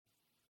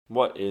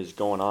What is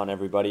going on,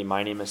 everybody?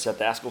 My name is Seth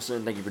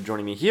Askelson. Thank you for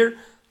joining me here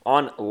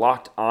on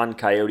Locked On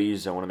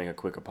Coyotes. I want to make a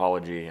quick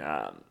apology.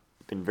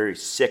 Been very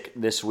sick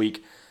this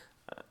week,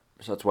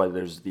 so that's why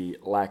there's the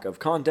lack of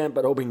content,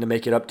 but hoping to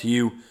make it up to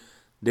you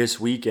this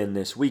week and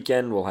this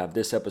weekend. We'll have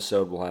this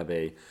episode. We'll have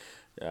a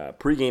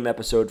pregame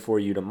episode for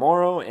you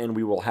tomorrow, and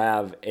we will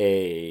have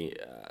a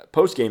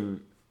postgame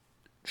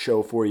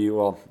show for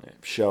you,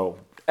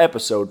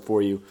 episode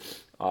for you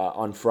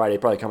on Friday,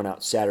 probably coming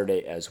out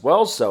Saturday as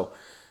well. So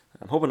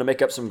I'm hoping to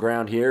make up some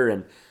ground here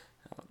and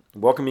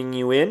welcoming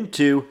you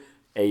into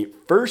a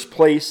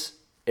first-place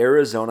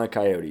Arizona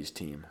Coyotes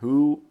team.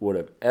 Who would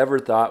have ever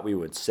thought we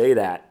would say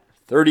that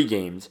 30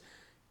 games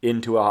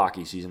into a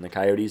hockey season? The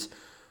Coyotes,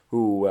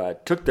 who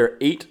took their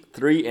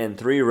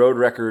 8-3-3 road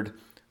record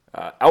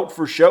out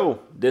for show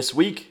this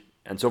week,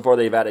 and so far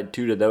they've added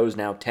 2 to those.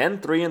 Now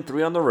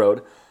 10-3-3 on the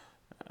road,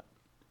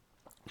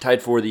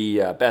 tied for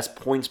the best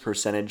points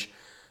percentage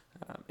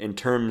in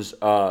terms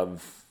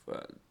of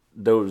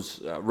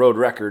those road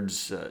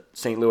records.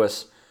 St.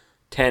 Louis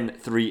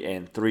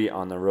 10-3-3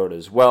 on the road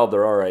as well.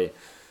 There are a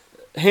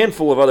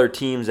handful of other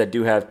teams that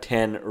do have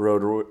 10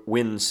 road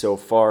wins so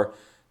far.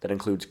 That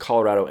includes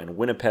Colorado and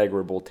Winnipeg.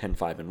 We're both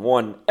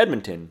 10-5-1.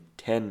 Edmonton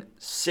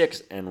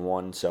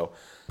 10-6-1. So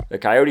the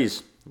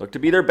Coyotes look to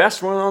be their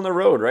best one on the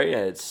road, right?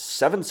 It's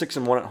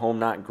 7-6-1 at home,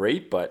 not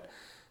great, but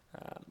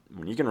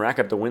when you can rack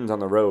up the wins on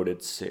the road,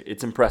 it's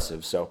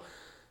impressive. So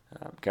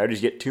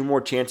Coyotes get 2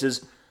 more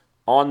chances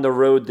on the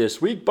road this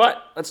week,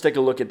 but let's take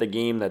a look at the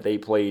game that they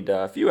played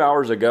a few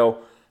hours ago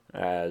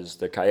as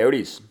the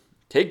Coyotes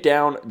take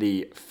down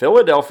the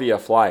Philadelphia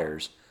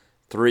Flyers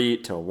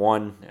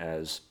 3-1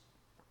 as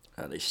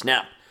they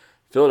snap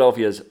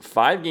Philadelphia's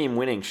 5-game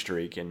winning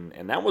streak, and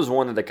that was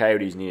one that the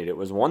Coyotes needed. It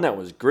was one that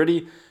was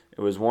gritty.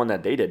 It was one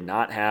that they did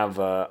not have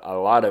a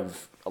lot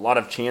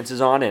of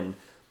chances on, and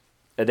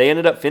they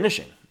ended up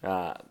finishing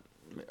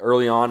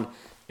early on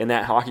in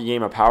that hockey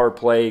game. A power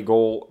play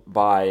goal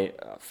by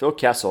Phil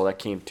Kessel that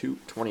came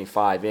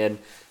 2:25 in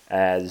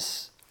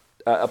as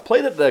a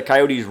play that the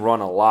Coyotes run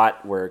a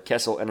lot, where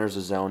Kessel enters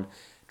the zone,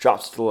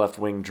 drops to the left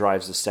wing,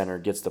 drives the center,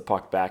 gets the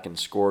puck back, and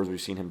scores. We've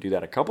seen him do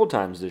that a couple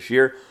times this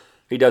year.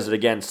 He does it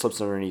again,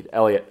 slips underneath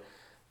Elliott,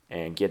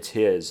 and gets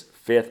his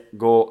 5th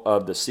goal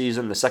of the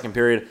season. The second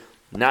period,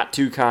 not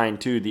too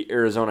kind to the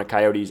Arizona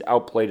Coyotes,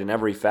 outplayed in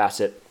every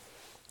facet.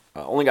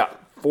 Only got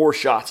 4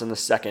 shots in the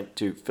second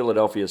to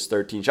Philadelphia's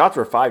 13. Shots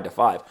were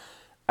 5-5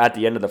 at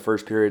the end of the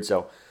first period,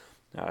 so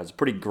it was a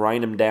pretty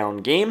grind-em-down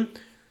game.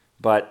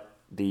 But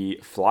the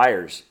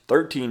Flyers,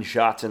 13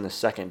 shots in the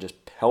second,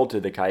 just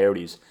pelted the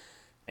Coyotes,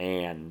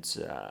 and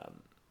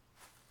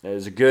it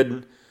was a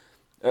good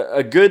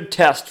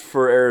test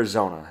for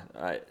Arizona.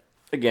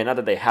 Again, not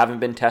that they haven't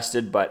been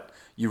tested, but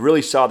you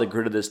really saw the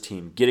grit of this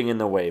team, getting in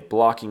the way,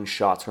 blocking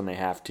shots when they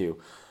have to.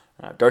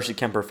 Darcy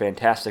Kuemper,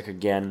 fantastic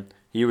again.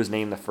 He was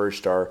named the first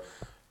star.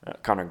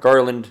 Connor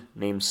Garland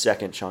named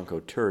second. Sean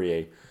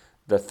Couturier,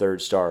 the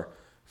third star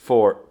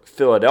for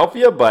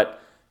Philadelphia. But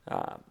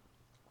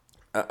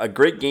a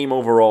great game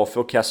overall.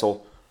 Phil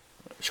Kessel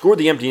scored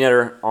the empty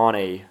netter on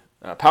a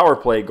power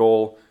play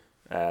goal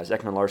as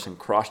Ekman Larsson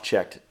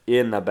cross-checked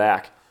in the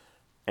back.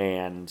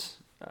 And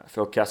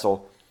Phil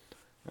Kessel,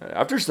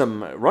 after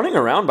some running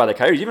around by the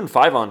Coyotes, even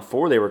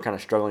 5-on-4, they were kind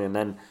of struggling. And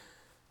then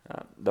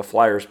the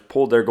Flyers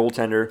pulled their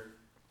goaltender,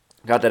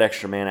 got that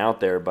extra man out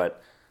there, but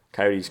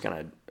Coyotes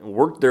kind of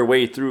worked their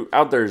way through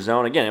out their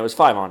zone. Again, it was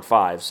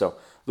 5-on-5, so a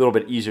little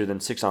bit easier than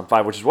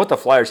 6-on-5, which is what the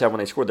Flyers had when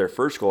they scored their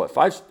first goal at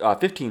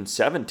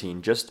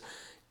 15-17, just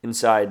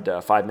inside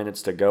 5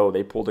 minutes to go.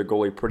 They pulled their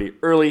goalie pretty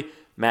early.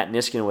 Matt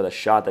Niskanen with a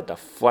shot that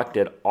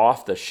deflected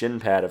off the shin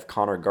pad of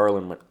Connor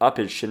Garland, went up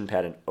his shin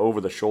pad and over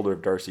the shoulder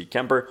of Darcy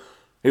Kuemper.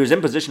 He was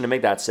in position to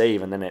make that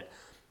save, and then it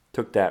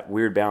took that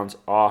weird bounce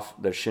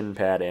off the shin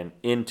pad and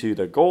into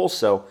the goal.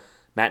 So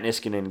Matt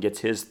Niskanen gets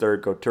his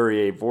third.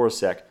 Couturier,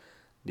 Voracek,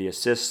 the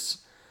assists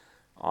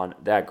on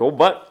that goal.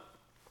 But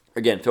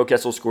again, Phil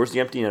Kessel scores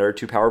the empty netter,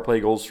 2 power play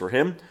goals for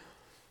him.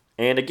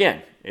 And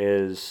again,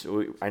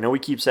 I know we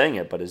keep saying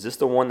it, but is this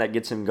the one that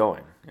gets him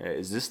going?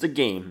 Is this the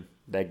game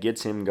that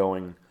gets him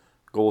going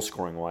goal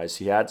scoring wise?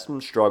 He had some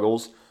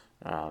struggles,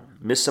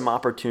 missed some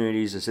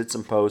opportunities, has hit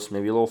some posts,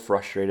 maybe a little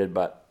frustrated,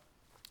 but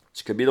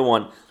this could be the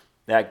one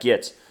that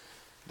gets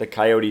the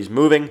Coyotes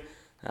moving.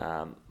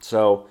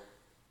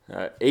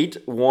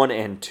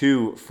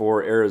 8-1-2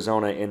 for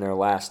Arizona in their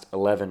last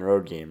 11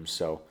 road games.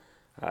 So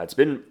it's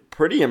been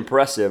pretty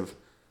impressive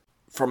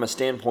from a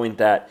standpoint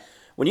that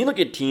when you look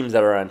at teams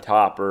that are on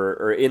top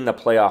or in the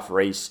playoff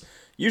race,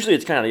 usually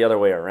it's kind of the other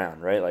way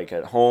around, right? Like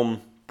at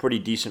home, pretty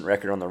decent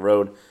record. On the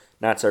road,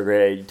 not so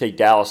great. You take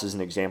Dallas as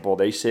an example.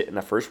 They sit in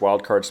the first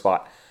wild card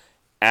spot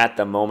at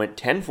the moment.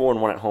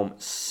 10-4-1 at home,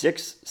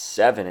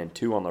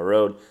 6-7-2 on the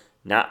road.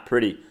 Not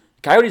pretty.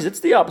 Coyotes,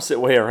 it's the opposite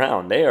way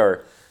around. They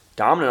are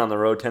dominant on the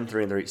road,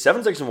 10-3-3.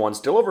 7-6-1,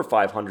 still over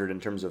 500 in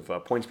terms of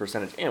points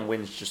percentage and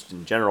wins just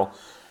in general.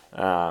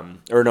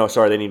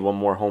 They need one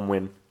more home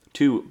win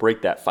to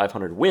break that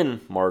 500 win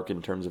mark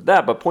in terms of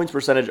that. But points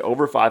percentage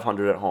over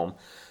 500 at home.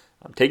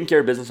 Taking care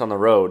of business on the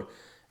road.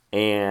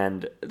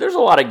 And there's a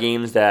lot of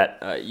games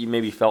that you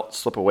maybe felt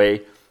slip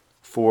away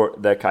for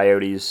the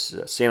Coyotes.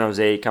 San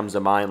Jose comes to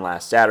mind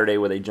last Saturday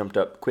where they jumped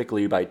up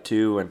quickly by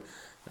 2 and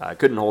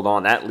couldn't hold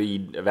on. That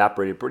lead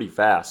evaporated pretty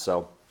fast,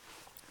 so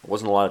it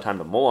wasn't a lot of time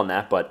to mull on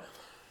that. But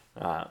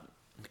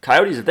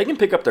Coyotes, if they can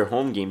pick up their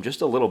home game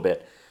just a little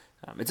bit,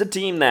 it's a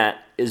team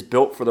that is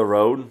built for the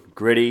road,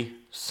 gritty,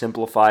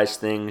 simplifies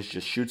things,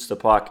 just shoots the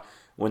puck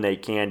when they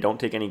can, don't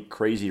take any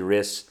crazy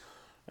risks.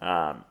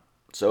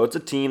 So it's a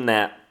team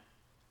that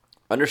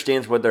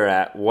understands what they're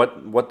at,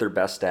 what they're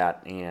best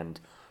at, and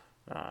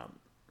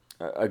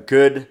a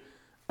good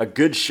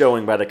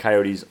showing by the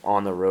Coyotes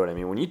on the road. I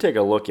mean, when you take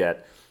a look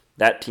at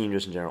that team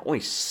just in general,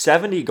 only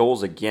 70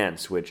 goals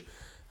against, which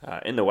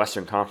in the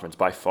Western Conference,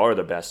 by far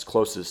the best,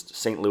 closest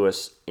St.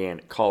 Louis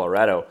and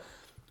Colorado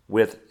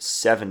with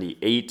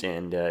 78.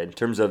 And in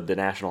terms of the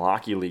National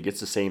Hockey League, it's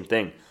the same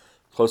thing.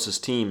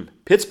 Closest team,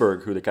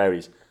 Pittsburgh, who the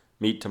Coyotes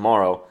meet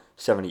tomorrow,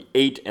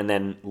 78. And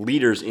then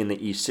leaders in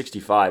the East,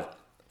 65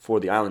 for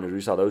the Islanders.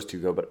 We saw those two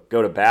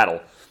go to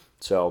battle.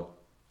 So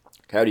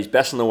Coyotes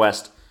best in the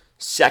West,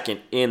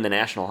 second in the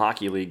National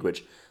Hockey League,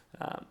 which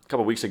a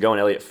couple weeks ago in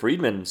Elliot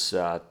Friedman's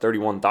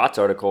 31 Thoughts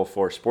article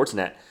for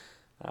Sportsnet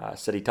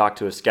said he talked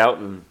to a scout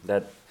and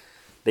that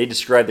they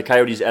described the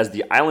Coyotes as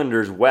the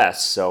Islanders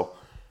West. So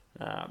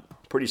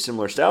pretty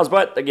similar styles.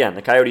 But again,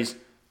 the Coyotes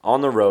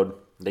on the road,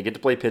 they get to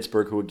play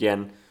Pittsburgh, who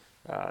again,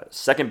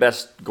 second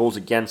best goals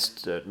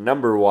against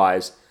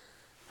number-wise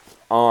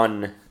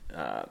on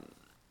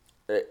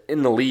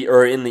in the league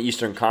or in the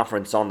Eastern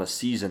Conference on the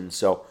season.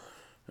 So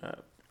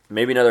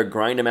maybe another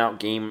grind-em-out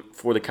game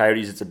for the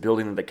Coyotes. It's a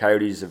building that the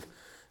Coyotes have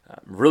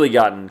really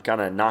gotten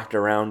kind of knocked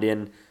around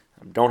in.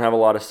 Don't have a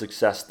lot of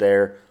success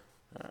there.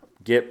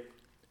 Get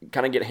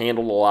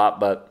handled a lot,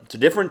 but it's a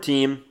different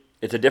team.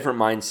 It's a different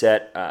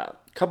mindset. A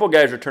couple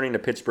guys returning to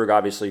Pittsburgh,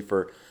 obviously,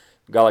 for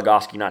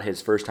Goligoski, not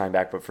his first time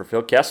back, but for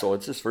Phil Kessel,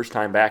 it's his first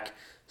time back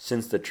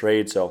since the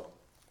trade. So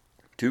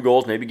 2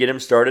 goals, maybe get him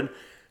started,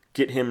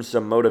 get him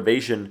some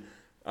motivation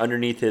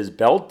underneath his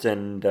belt,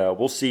 and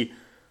we'll see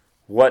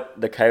what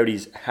the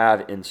Coyotes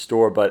have in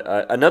store. But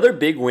another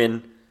big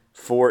win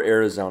for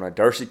Arizona.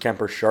 Darcy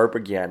Kuemper sharp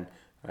again.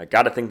 I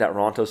got to think that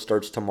Ronto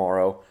starts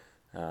tomorrow.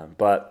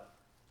 But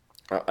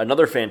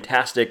another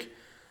fantastic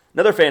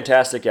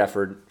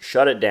effort.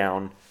 Shut it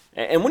down.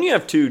 And when you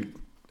have 2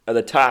 of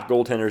the top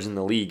goaltenders in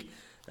the league,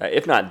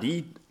 if not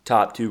the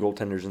top 2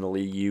 goaltenders in the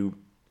league, you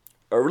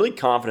are really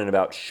confident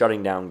about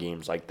shutting down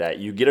games like that.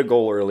 You get a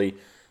goal early.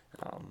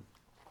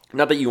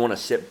 Not that you want to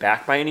sit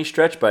back by any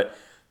stretch, but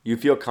you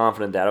feel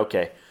confident that,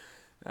 okay,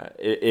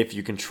 if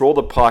you control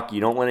the puck, you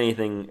don't let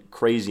anything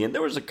crazy. And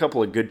there was a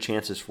couple of good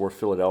chances for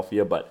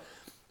Philadelphia, but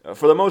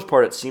for the most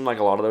part, it seemed like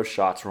a lot of those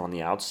shots were on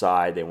the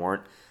outside. They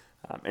weren't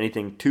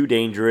anything too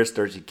dangerous.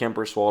 Darcy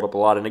Kuemper swallowed up a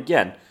lot. And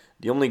again,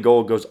 the only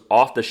goal goes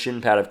off the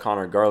shin pad of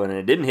Connor Garland, and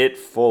it didn't hit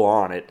full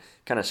on. It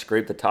kind of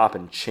scraped the top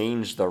and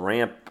changed the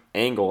ramp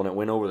angle, and it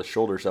went over the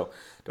shoulder. So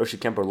Darcy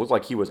Kuemper looked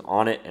like he was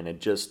on it, and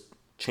it just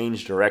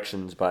changed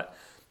directions. But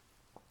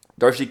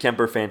Darcy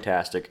Kuemper,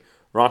 fantastic.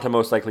 Ronta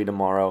most likely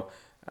tomorrow.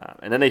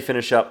 And then they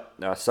finish up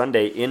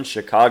Sunday in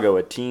Chicago,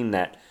 a team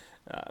that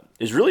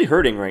is really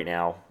hurting right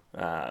now.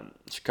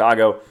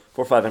 Chicago,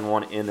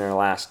 4-5-1 in their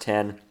last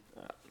 10.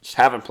 Just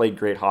haven't played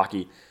great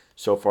hockey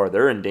so far.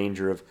 They're in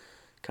danger of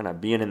kind of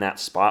being in that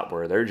spot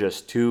where they're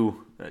just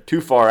too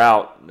far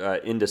out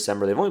in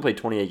December. They've only played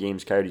 28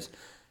 games. Coyotes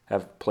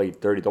have played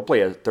 30. They'll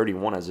play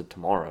 31 as of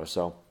tomorrow.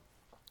 So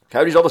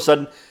Coyotes all of a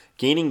sudden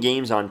gaining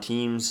games on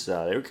teams.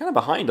 They were kind of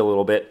behind a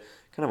little bit.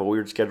 Kind of a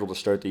weird schedule to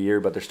start the year,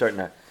 but they're starting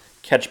to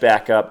catch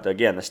back up.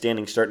 Again, the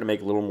standings starting to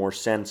make a little more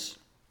sense.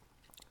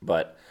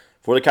 But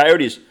for the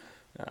Coyotes,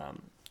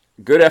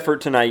 good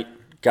effort tonight.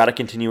 Got to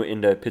continue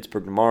into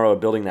Pittsburgh tomorrow, a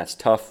building that's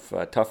tough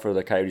for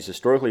the Coyotes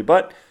historically,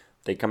 but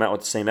they come out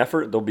with the same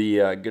effort, they'll be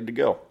good to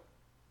go.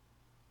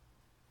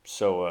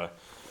 So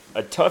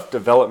a tough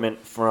development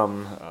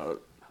from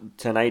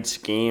tonight's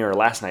game, or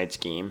last night's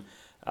game.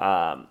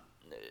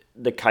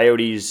 The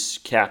Coyotes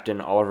captain,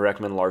 Oliver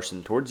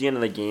Ekman-Larsson, towards the end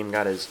of the game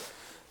got his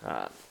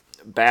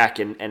back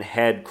and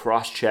head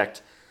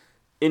cross-checked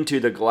into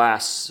the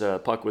glass.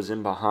 Puck was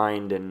in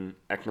behind, and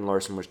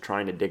Ekman-Larsson was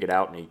trying to dig it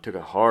out, and he took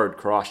a hard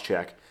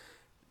cross-check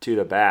to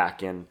the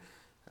back, and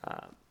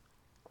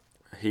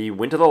he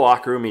went to the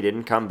locker room. He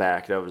didn't come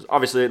back. That was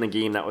obviously in the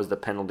game. That was the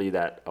penalty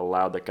that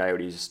allowed the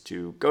Coyotes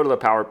to go to the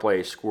power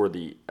play, score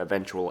the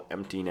eventual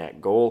empty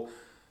net goal.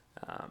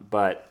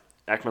 But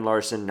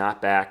Ekman-Larsson not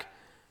back.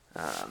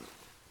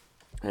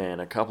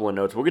 And a couple of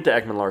notes. We'll get to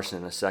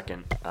Ekman-Larsson in a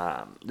second.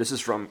 This is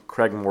from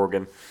Craig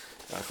Morgan.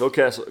 Phil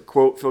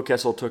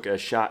Kessel took a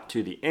shot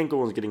to the ankle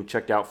and was getting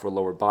checked out for a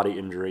lower body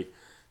injury.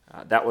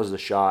 That was the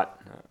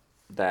shot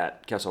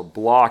that Kessel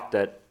blocked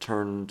that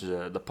turned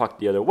the puck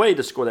the other way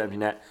to score the empty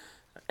net.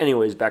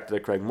 Anyways, back to the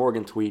Craig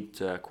Morgan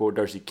tweet. Quote,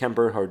 Darcy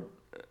Kuemper,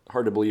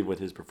 hard to believe with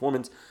his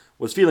performance,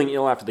 was feeling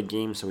ill after the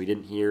game, so he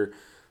didn't hear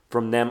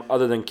from them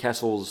other than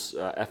Kessel's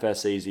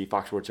FSAZ,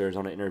 Fox Sports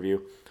Arizona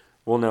interview.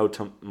 We'll know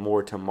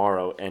more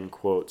tomorrow, end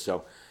quote.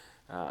 So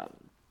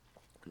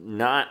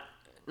not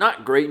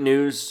not great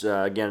news.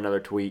 Again, another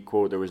tweet,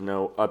 quote, there was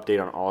no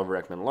update on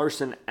Oliver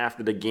Ekman-Larsson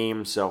after the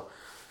game. So,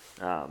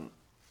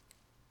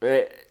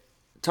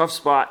 tough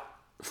spot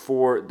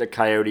for the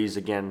Coyotes.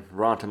 Again,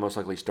 Raanta most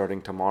likely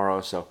starting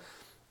tomorrow. So,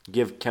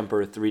 give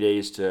Kemper 3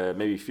 days to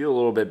maybe feel a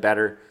little bit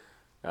better.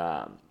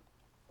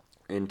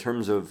 In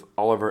terms of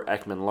Oliver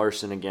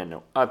Ekman-Larsson, again,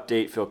 no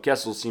update. Phil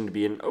Kessel seemed to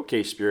be in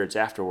okay spirits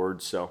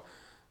afterwards. So,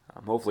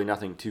 hopefully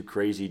nothing too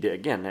crazy.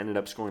 Again, ended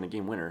up scoring the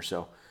game winner.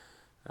 So,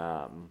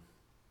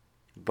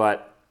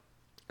 But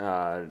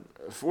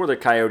for the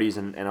Coyotes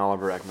and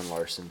Oliver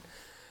Ekman-Larsson,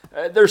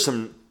 there's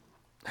some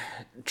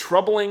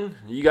troubling,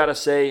 you got to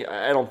say.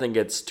 I don't think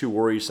it's too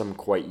worrisome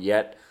quite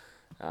yet.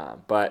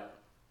 But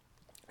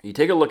you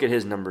take a look at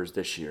his numbers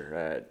this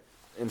year.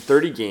 In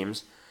 30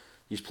 games,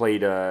 he's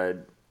played a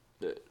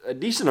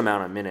decent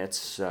amount of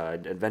minutes.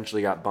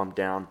 Eventually got bumped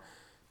down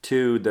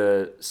to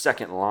the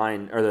second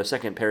line, or the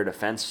second pair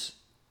defense.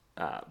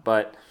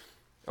 But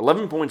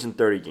 11 points in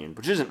 30 games,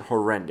 which isn't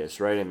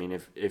horrendous, right? I mean,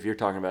 if you're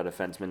talking about a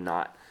defenseman,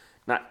 not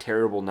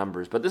terrible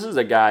numbers. But this is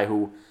a guy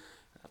who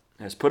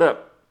has put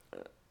up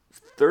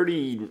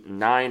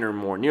 39 or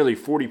more, nearly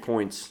 40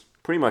 points,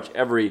 pretty much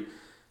every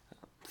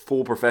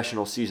full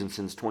professional season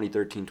since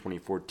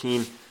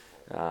 2013-2014.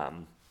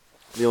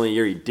 The only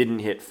year he didn't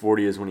hit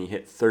 40 is when he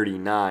hit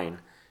 39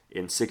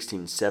 in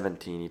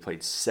 16-17. He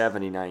played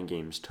 79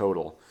 games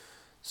total.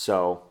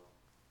 So,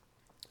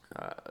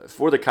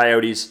 for the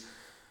Coyotes,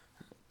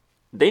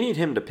 they need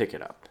him to pick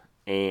it up.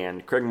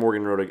 And Craig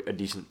Morgan wrote a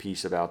decent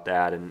piece about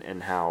that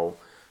and how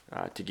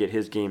to get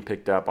his game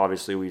picked up.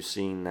 Obviously, we've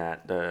seen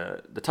that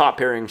the top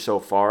pairing so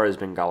far has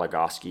been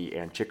Goligoski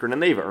and Chychrun,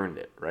 and they've earned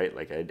it, right?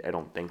 Like, I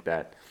don't think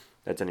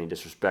that's any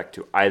disrespect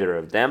to either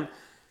of them.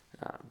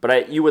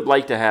 But you would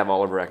like to have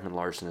Oliver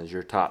Ekman-Larsson as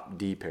your top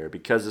D pair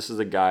because this is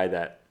a guy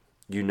that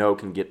you know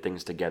can get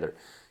things together.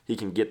 He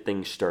can get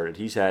things started.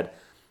 He's had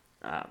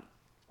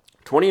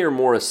 20 or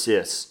more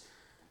assists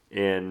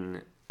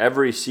in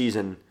every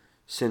season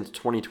since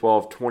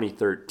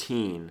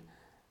 2012-2013,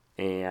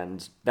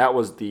 and that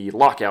was the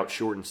lockout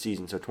shortened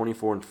season, so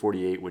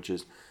 24-48, which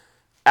is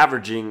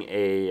averaging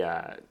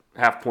a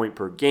half point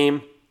per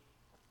game.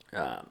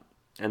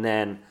 And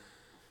then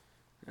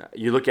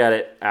you look at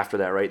it after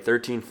that, right?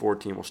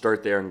 13-14, we'll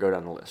start there and go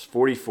down the list.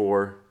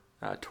 44,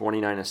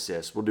 29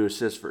 assists. We'll do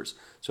assists first.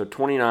 So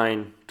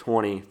 29,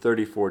 20,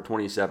 34,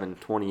 27,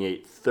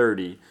 28,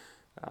 30.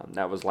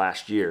 That was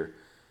last year.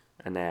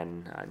 And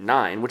then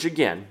 9, which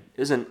again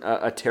isn't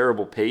a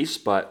terrible pace,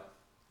 but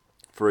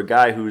for a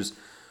guy who's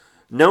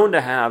known to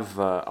have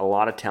a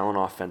lot of talent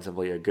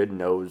offensively, a good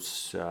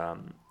nose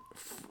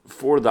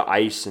for the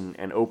ice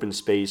and open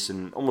space,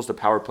 and almost a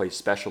power play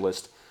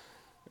specialist,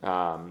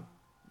 a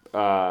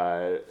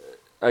guy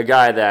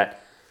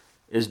that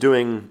is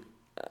doing,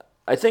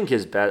 I think,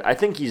 his best. I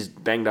think he's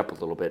banged up a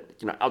little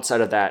bit.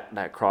 Outside of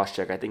that cross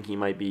check, I think he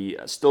might be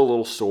still a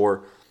little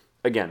sore.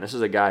 Again, this is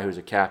a guy who's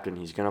a captain.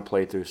 He's going to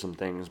play through some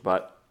things,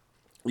 but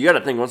you got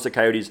to think once the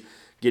Coyotes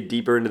get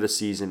deeper into the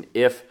season,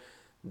 if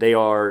they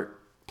are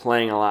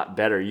playing a lot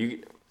better,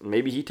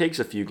 maybe he takes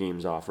a few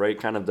games off, right?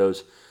 Kind of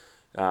those,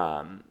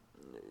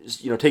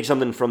 take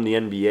something from the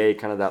NBA,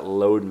 kind of that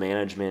load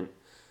management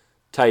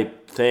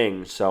type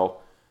thing. So,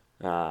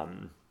 a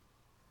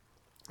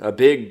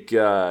big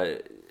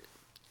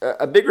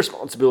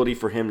responsibility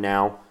for him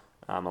now.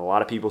 A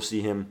lot of people see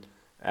him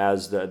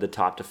as the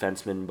top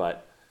defenseman,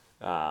 but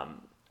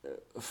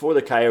for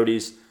the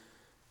Coyotes,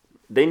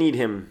 they need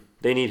him.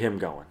 They need him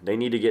going. They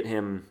need to get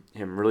him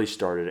really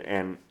started.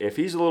 And if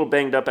he's a little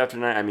banged up after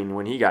tonight, I mean,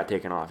 when he got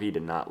taken off, he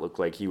did not look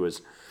like he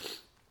was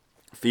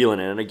feeling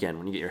it. And again,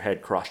 when you get your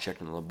head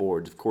cross-checked into the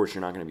boards, of course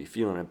you're not going to be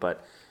feeling it.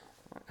 But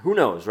who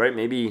knows, right?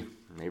 Maybe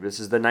this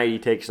is the night he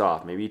takes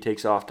off. Maybe he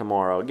takes off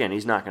tomorrow. Again,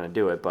 he's not going to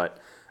do it,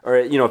 or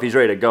if he's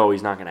ready to go,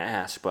 he's not going to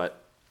ask.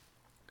 But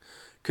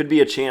could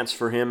be a chance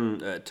for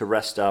him to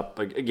rest up.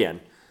 Again,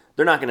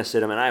 they're not going to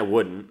sit him, and I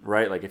wouldn't,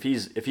 right? Like if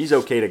he's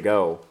okay to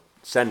go,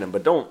 send him,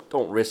 but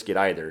don't risk it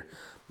either.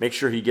 Make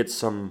sure he gets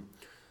some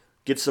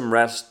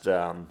rest.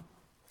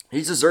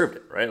 He's deserved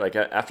it, right? Like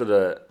after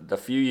the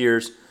few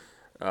years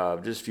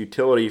of just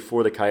futility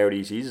for the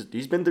Coyotes,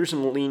 he's been through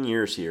some lean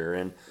years here.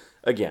 And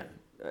again,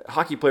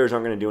 hockey players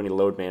aren't going to do any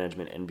load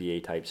management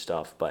NBA type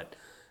stuff, but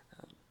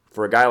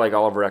for a guy like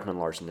Oliver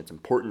Ekman-Larsson, it's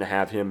important to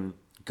have him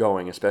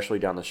going, especially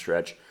down the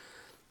stretch.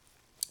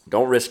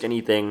 Don't risk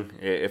anything.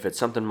 If it's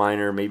something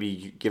minor, maybe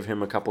you give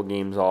him a couple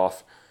games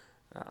off.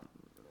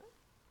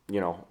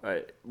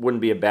 It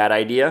wouldn't be a bad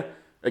idea.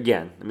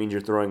 Again, it means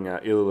you're throwing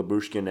Ilya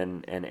Lyubushkin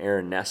and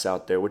Aaron Ness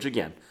out there, which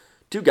again,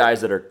 two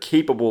guys that are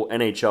capable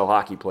NHL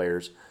hockey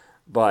players,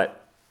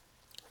 but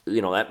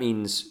that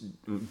means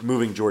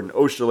moving Jordan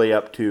Oesterle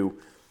up to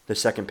the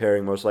second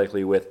pairing, most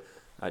likely with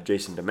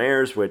Jason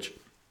Demers, which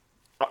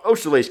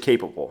Oesterle's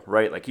capable,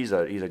 right? Like he's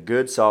a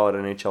good, solid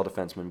NHL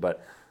defenseman,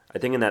 but I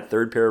think in that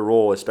third pair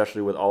role,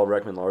 especially with Oliver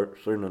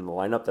Ekman-Larsson in the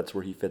lineup, that's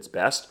where he fits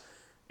best.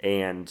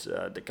 And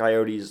the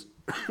Coyotes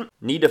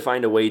need to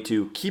find a way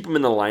to keep him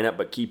in the lineup,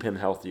 but keep him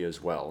healthy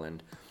as well.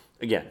 And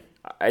again,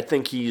 I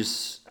think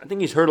he's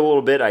hurt a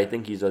little bit. I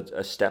think he's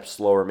a step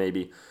slower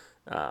maybe.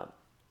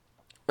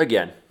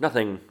 Again,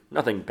 nothing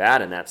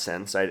bad in that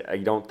sense. I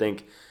don't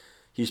think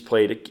he's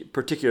played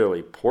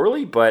particularly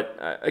poorly, but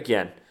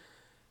again,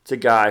 it's a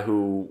guy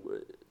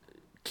who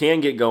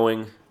can get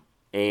going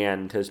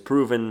and has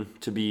proven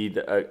to be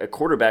a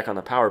quarterback on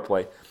the power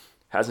play.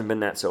 Hasn't been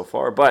that so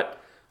far, but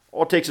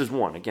all it takes is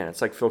one. Again,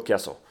 it's like Phil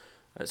Kessel.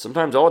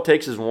 Sometimes all it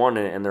takes is one,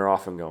 and they're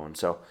off and going.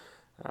 So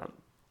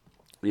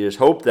you just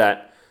hope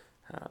that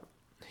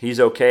he's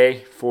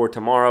okay for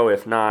tomorrow.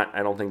 If not,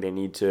 I don't think they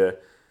need to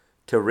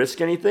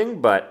risk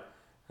anything, but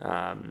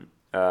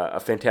a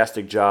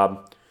fantastic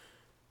job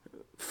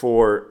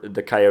for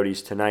the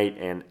Coyotes tonight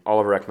and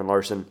Oliver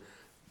Ekman-Larsson.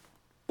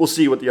 We'll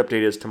see what the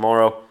update is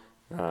tomorrow.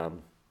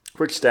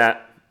 Quick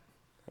stat,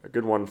 a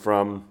good one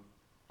from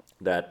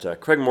that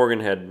Craig Morgan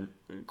had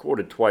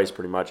quoted twice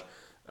pretty much.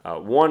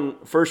 One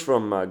first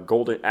from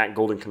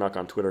Golden Canuck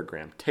on Twitter,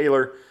 Graham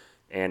Taylor,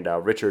 and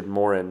Richard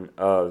Morin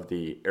of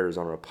the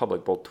Arizona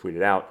Republic both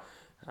tweeted out.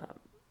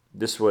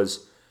 This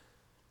was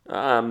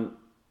a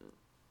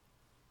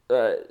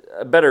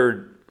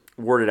better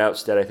worded out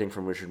stat, I think,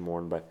 from Richard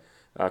Morin, but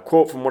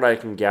quote, from what I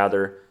can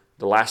gather,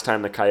 the last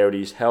time the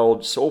Coyotes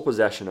held sole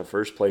possession of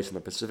first place in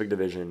the Pacific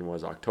Division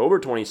was October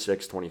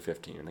 26,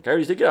 2015. And the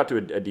Coyotes did get out to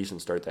a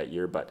decent start that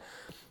year, but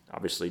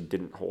obviously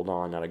didn't hold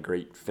on. Not a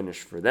great finish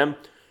for them.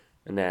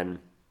 And then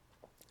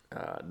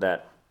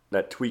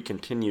that tweet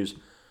continues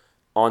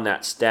on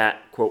that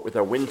stat, quote, with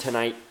a win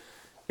tonight,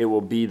 it will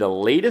be the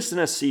latest in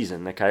a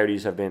season the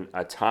Coyotes have been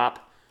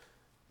atop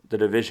the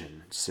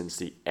division since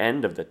the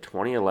end of the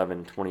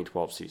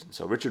 2011-2012 season.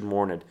 So Richard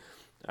Morin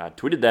had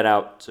tweeted that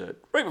out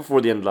right before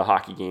the end of the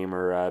hockey game,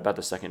 or about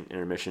the second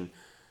intermission.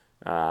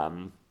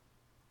 And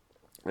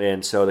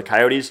so the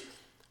Coyotes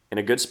in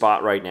a good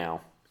spot right now,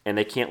 and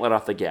they can't let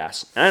off the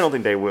gas. And I don't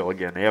think they will.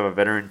 Again, they have a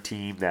veteran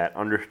team that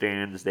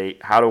understands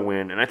how to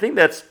win. And I think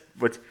that's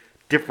what's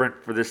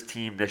different for this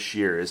team this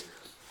year is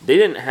they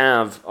didn't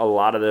have a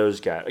lot of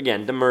those guys.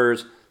 Again,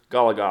 Demers,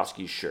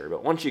 Goligoski, sure.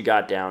 But once you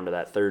got down to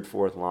that third,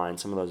 fourth line,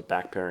 some of those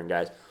back pairing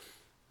guys,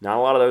 not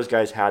a lot of those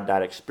guys had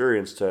that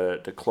experience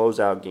to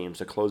close out games,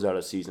 to close out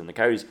a season. The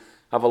Coyotes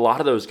have a lot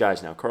of those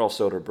guys now. Carl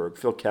Soderberg,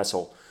 Phil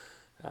Kessel,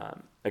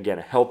 again,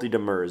 a healthy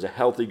Demers, a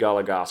healthy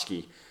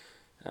Goligoski.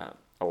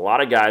 A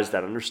lot of guys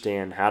that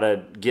understand how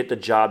to get the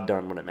job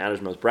done when it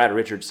matters most. Brad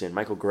Richardson,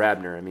 Michael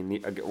Grabner. I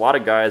mean, a lot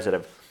of guys that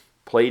have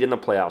played in the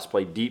playoffs,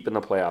 played deep in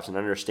the playoffs, and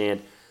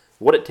understand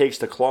what it takes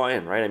to claw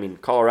in, right? I mean,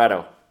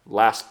 Colorado,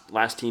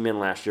 last team in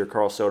last year,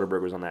 Carl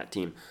Soderberg was on that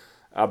team.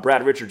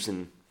 Brad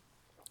Richardson,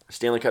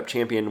 Stanley Cup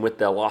champion with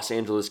the Los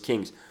Angeles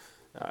Kings.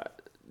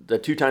 The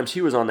two times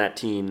he was on that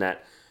team, those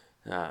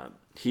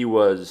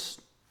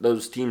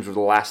teams were the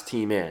last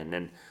team in.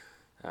 And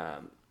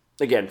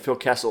again, Phil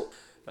Kessel,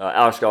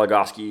 Alex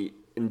Goligoski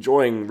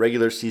enjoying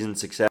regular season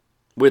success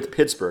with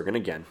Pittsburgh. And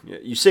again,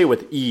 you say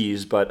with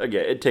ease, but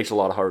again, it takes a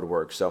lot of hard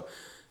work. So,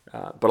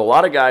 but a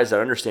lot of guys that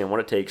understand what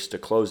it takes to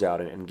close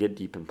out and get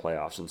deep in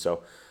playoffs. And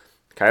so,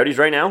 Coyotes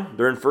right now,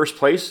 they're in first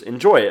place.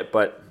 Enjoy it,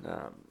 but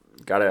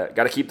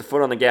gotta keep the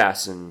foot on the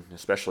gas, and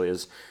especially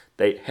as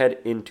they head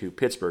into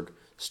Pittsburgh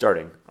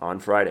starting on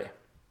Friday.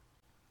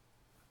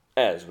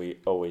 As we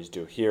always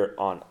do here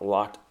on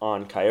Locked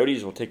On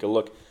Coyotes, we'll take a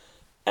look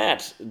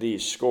at the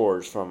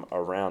scores from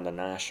around the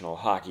National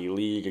Hockey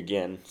League.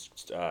 Again,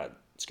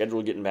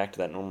 schedule getting back to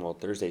that normal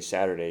Thursday,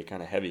 Saturday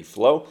kind of heavy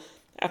flow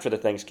after the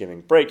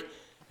Thanksgiving break.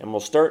 And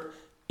we'll start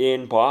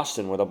in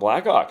Boston where the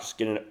Blackhawks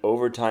get an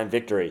overtime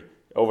victory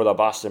over the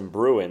Boston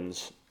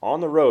Bruins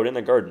on the road in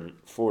the Garden,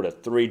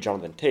 4-3.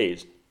 Jonathan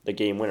Toews, the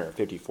game winner,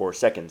 54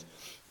 seconds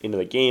into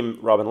the game.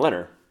 Robin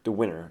Lehner, the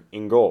winner,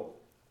 in goal.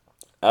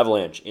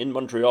 Avalanche in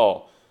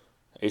Montreal,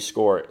 they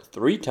score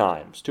 3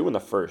 times, 2 in the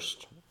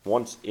first,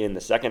 once in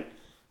the second,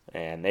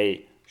 and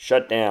they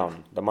shut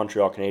down the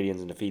Montreal Canadiens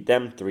and defeat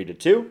them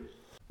 3-2.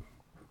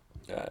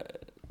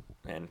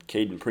 And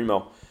Caden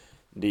Primo,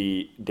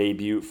 the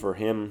debut for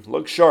him,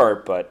 looks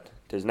sharp, but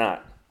does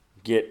not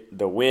get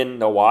the win.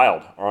 The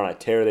Wild are on a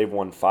tear. They've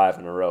won 5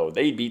 in a row.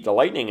 They beat the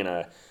Lightning in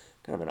a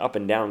kind of an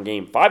up-and-down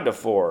game,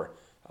 5-4.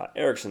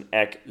 Eriksson,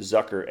 Ek,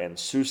 Zucker, and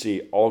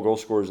Soucy, all goal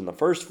scorers in the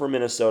first for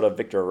Minnesota.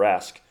 Victor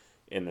Rask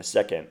in the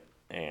second,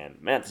 and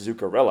Matt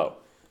Zuccarello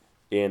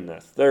in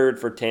the third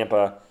for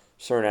Tampa.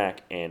 Cernak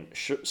and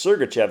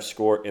Sergachev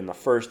score in the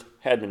first.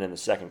 Hedman in the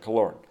second.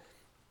 Killorn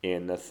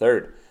in the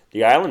third.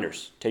 The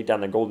Islanders take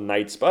down the Golden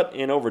Knights, but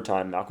in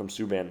overtime, Malcolm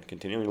Subban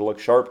continuing to look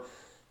sharp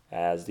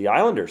as the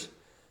Islanders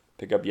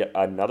pick up yet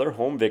another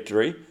home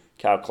victory.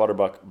 Cal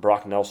Clutterbuck,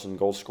 Brock Nelson,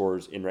 goal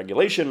scorers in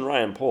regulation.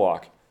 Ryan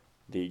Pollock,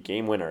 the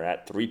game winner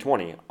at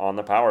 3:20 on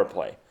the power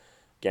play.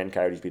 Again,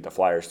 Coyotes beat the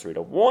Flyers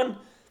 3-1.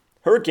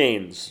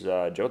 Hurricanes,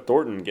 Joe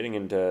Thornton getting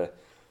into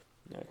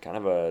kind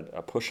of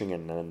a pushing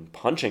and then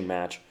punching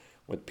match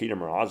with Peter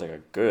Mrazek. A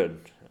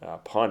good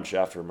punch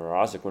after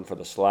Mrazek went for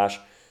the slash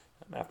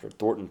after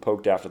Thornton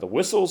poked after the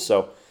whistle.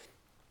 So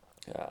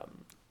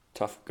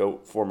tough go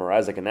for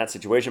Mrazek in that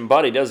situation,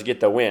 but he does get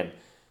the win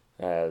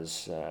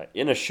as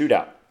in a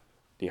shootout,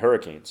 the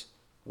Hurricanes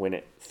win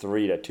it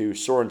 3-2.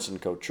 Sorensen,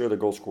 Couture, the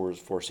goal scorers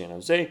for San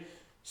Jose.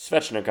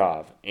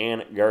 Svechnikov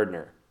and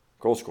Gardner,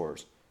 goal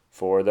scorers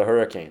for the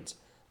Hurricanes.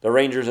 The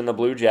Rangers and the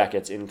Blue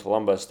Jackets in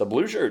Columbus. The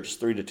Blue Shirts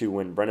 3-2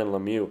 win. Brendan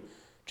Lemieux,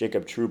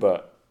 Jacob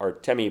Trouba,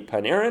 Artemi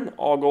Panarin,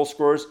 all goal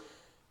scorers.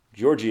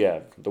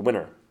 Georgiev, the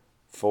winner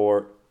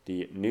for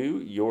the New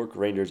York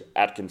Rangers.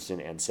 Atkinson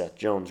and Seth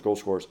Jones, goal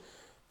scorers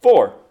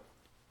for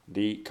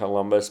the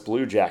Columbus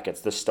Blue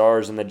Jackets. The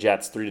Stars and the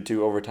Jets 3-2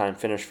 overtime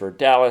finish for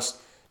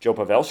Dallas. Joe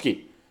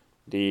Pavelski,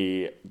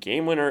 the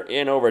game winner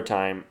in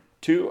overtime.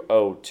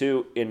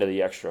 2:02 into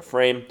the extra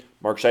frame.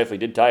 Mark Scheifele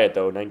did tie it,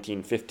 though,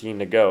 19:15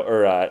 to go,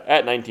 or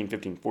at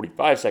 19:15,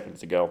 45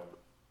 seconds to go.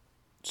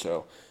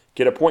 So,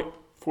 get a point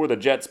for the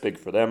Jets, big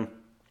for them.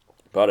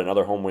 But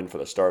another home win for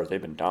the Stars. They've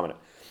been dominant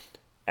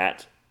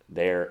at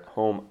their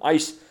home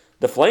ice.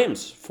 The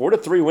Flames,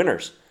 4-3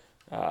 winners.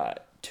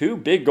 Two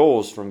big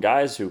goals from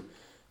guys who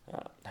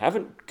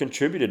haven't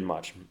contributed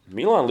much.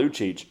 Milan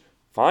Lucic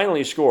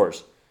finally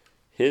scores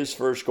his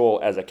first goal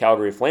as a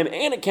Calgary Flame,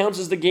 and it counts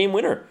as the game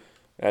winner,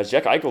 as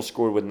Jack Eichel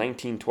scored with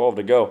 19:12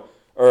 to go,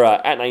 or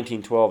at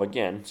 19:12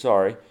 again,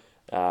 sorry.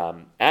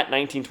 At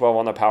 19:12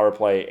 on the power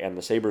play, and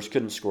the Sabres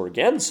couldn't score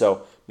again,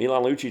 so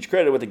Milan Lucic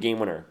credited with the game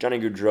winner. Johnny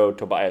Gaudreau,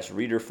 Tobias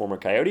Reeder, former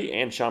Coyote,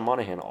 and Sean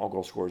Monahan, all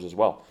goal scorers as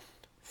well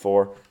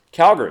for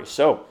Calgary.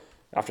 So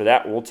after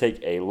that, we'll take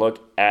a look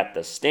at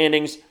the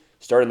standings.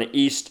 Starting the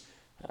East,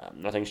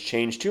 nothing's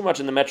changed too much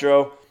in the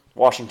Metro.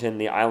 Washington,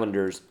 the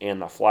Islanders,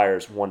 and the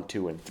Flyers 1,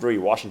 2, and 3.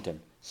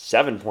 Washington,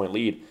 7-point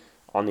lead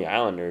on the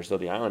Islanders, though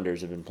the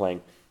Islanders have been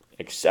playing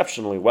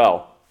exceptionally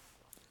well.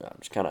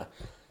 Just kind of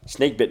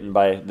snake-bitten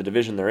by the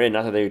division they're in.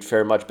 Not that they would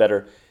fare much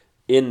better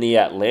in the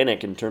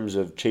Atlantic in terms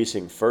of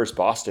chasing first.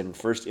 Boston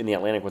first in the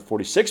Atlantic with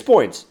 46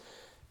 points.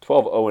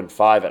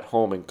 12-0-5 at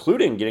home,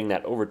 including getting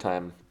that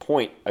overtime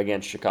point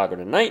against Chicago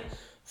tonight.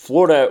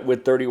 Florida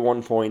with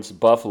 31 points.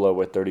 Buffalo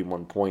with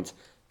 31 points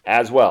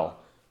as well.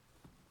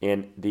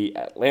 In the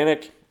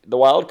Atlantic, the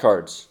Wild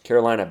Cards.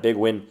 Carolina, big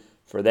win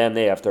for them.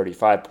 They have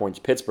 35 points.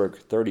 Pittsburgh,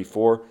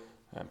 34.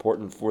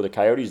 Important for the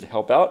Coyotes to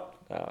help out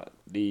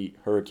the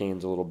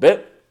Hurricanes a little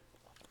bit,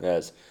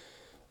 as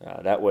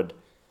that would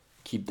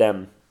keep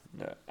them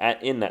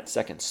in that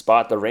second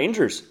spot. The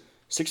Rangers,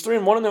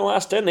 6-3-1 in their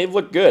last 10. They've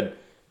looked good,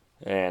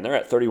 and they're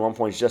at 31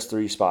 points, just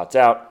 3 spots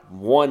out.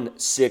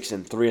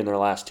 1-6-3 in their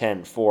last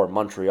 10 for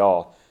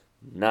Montreal.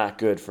 Not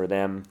good for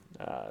them.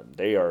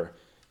 They are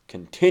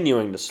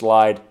continuing to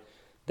slide.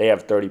 They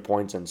have 30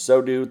 points, and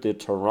so do the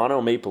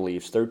Toronto Maple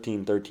Leafs,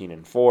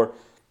 13-13-4.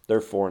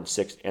 They're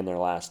 4-6 in their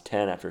last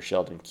 10 after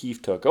Sheldon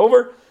Keefe took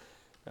over.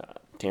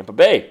 Tampa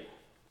Bay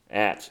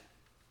at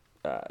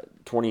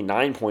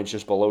 29 points,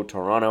 just below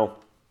Toronto.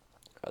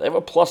 They have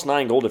a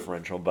 +9 goal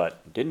differential,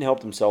 but didn't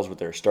help themselves with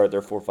their start.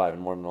 They're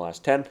 4-5-1 in the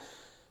last 10.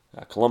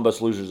 Columbus,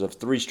 losers of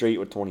 3 straight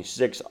with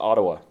 26.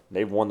 Ottawa,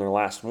 they've won their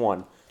last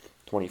 1.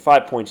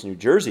 25 points. New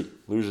Jersey,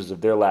 losers of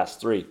their last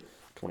 3.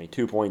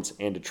 22 points.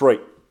 And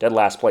Detroit, dead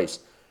last place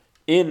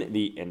in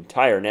the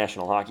entire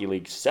National Hockey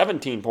League.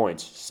 17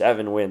 points,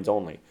 7 wins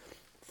only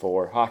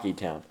for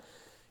Hockeytown.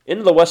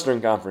 Into the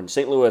Western Conference,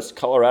 St. Louis,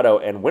 Colorado,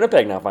 and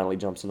Winnipeg now finally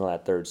jumps into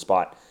that third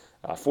spot.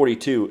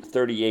 42,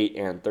 38,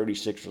 and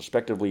 36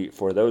 respectively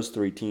for those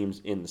 3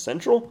 teams in the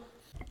Central.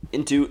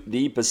 Into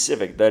the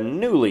Pacific, the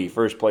newly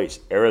first place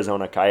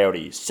Arizona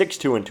Coyotes,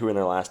 6-2-2 in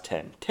their last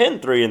 10.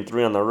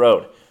 10-3-3 on the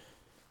road.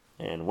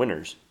 And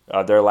winners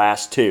of their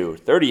last 2,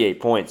 38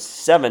 points,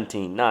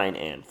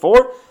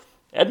 17-9-4.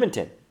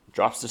 Edmonton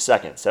drops to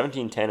second,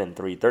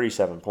 17-10-3,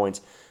 37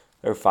 points.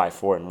 They're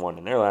 5-4-1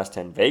 in their last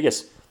 10.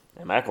 Vegas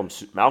and Malcolm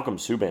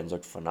Subban's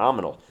looked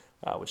phenomenal,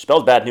 which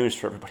spells bad news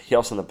for everybody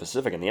else in the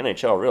Pacific and the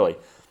NHL, really,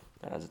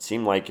 as it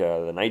seemed like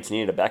the Knights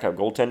needed a backup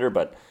goaltender,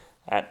 but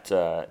that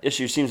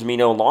issue seems to be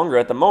no longer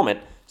at the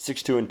moment.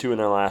 6-2-2 in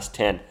their last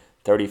 10,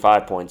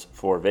 35 points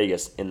for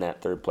Vegas in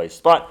that third place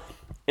spot.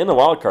 In the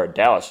wild card,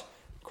 Dallas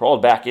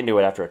crawled back into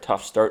it after a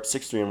tough start,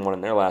 6-3-1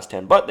 in their last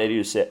 10, but they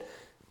do sit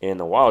in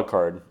the wild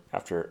card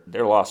after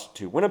their loss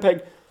to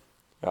Winnipeg,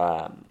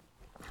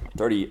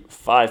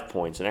 35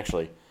 points, and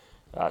actually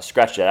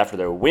scratched that after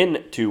their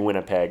win to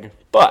Winnipeg,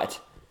 but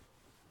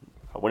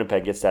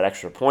Winnipeg gets that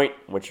extra point,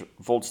 which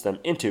vaults them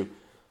into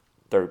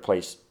third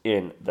place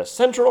in the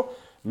Central.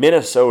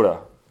 Minnesota,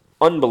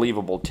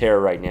 unbelievable tear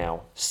right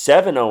now,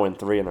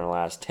 7-0-3 in their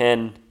last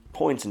 10,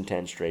 points in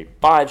 10 straight,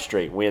 5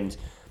 straight wins,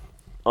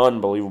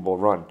 unbelievable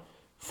run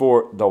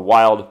for the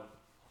Wild,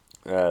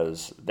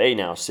 as they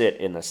now sit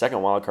in the second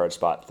wildcard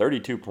spot,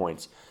 32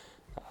 points.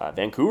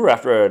 Vancouver,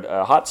 after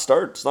a hot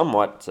start,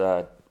 somewhat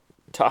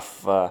tough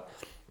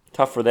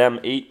for them,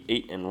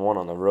 8-1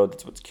 on the road.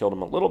 That's what's killed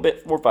them a little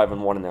bit.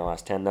 4-5-1 in their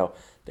last 10, though.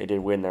 They did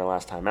win their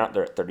last time out.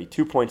 They're at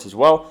 32 points as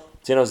well.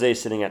 San Jose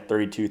sitting at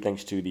 32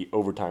 thanks to the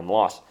overtime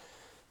loss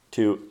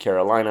to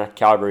Carolina.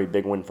 Calgary,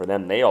 big win for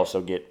them. They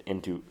also get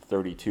into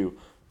 32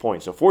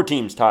 points. So 4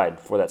 teams tied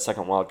for that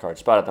second wildcard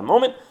spot at the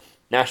moment.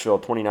 Nashville,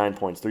 29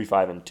 points,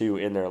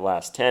 3-5-2 in their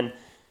last 10.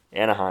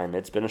 Anaheim,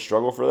 it's been a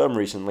struggle for them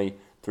recently.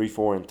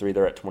 3-4-3,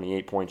 they're at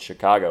 28 points.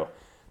 Chicago,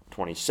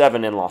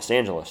 27 in Los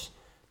Angeles,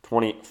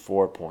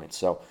 24 points.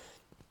 So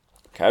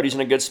Coyotes in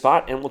a good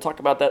spot, and we'll talk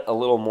about that a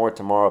little more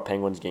tomorrow.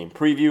 Penguins game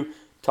preview.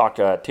 Talk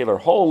Taylor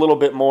Hall a little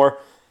bit more.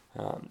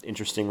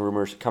 Interesting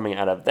rumors coming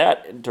out of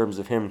that in terms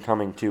of him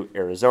coming to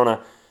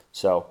Arizona.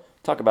 So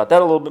talk about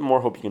that a little bit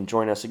more. Hope you can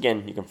join us.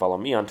 Again, you can follow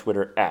me on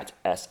Twitter at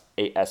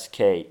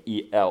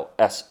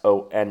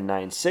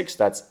SASKELSON96.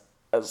 That's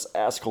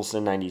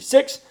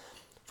Askelson96.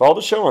 Follow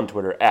the show on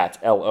Twitter at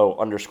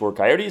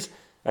LO_Coyotes.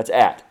 That's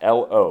at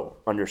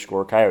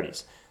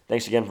LO_Coyotes.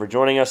 Thanks again for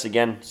joining us.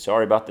 Again,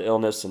 sorry about the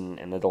illness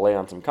and the delay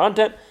on some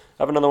content.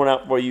 Have another one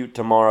out for you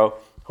tomorrow.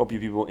 Hope you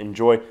people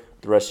enjoy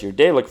the rest of your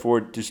day. Look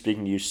forward to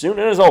speaking to you soon.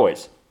 And as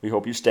always, we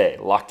hope you stay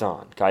locked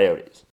on Coyotes.